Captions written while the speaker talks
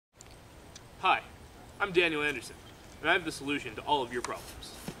Hi, I'm Daniel Anderson, and I have the solution to all of your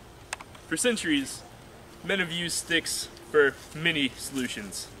problems. For centuries, men have used sticks for many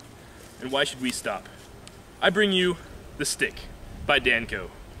solutions, and why should we stop? I bring you the Stick by Danco.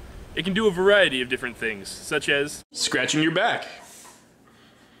 It can do a variety of different things, such as scratching your back,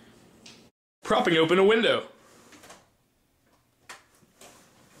 propping open a window,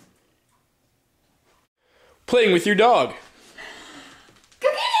 playing with your dog, Go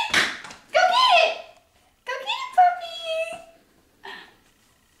get it! Go get it! Go get it, puppy!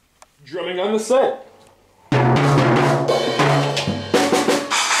 drumming on the set,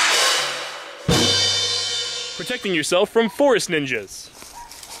 protecting yourself from forest ninjas,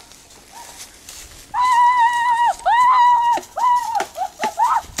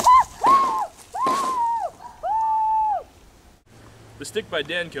 The Stick by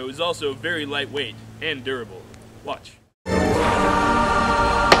Danco is also very lightweight and durable. Watch.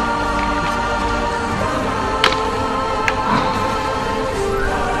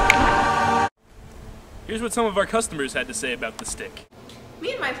 Here's what some of our customers had to say about the Stick.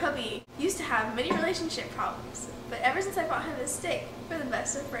 Me and my puppy used to have many relationship problems, but ever since I bought him this stick, we're the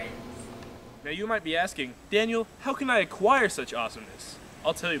best of friends. Now you might be asking, Daniel, how can I acquire such awesomeness?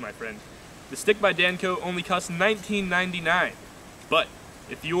 I'll tell you, my friend. The Stick by Danco only costs $19.99. But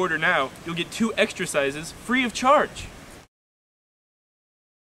if you order now, you'll get 2 extra sizes free of charge.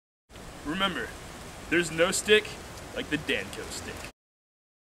 Remember, there's no stick like the Danco Stick.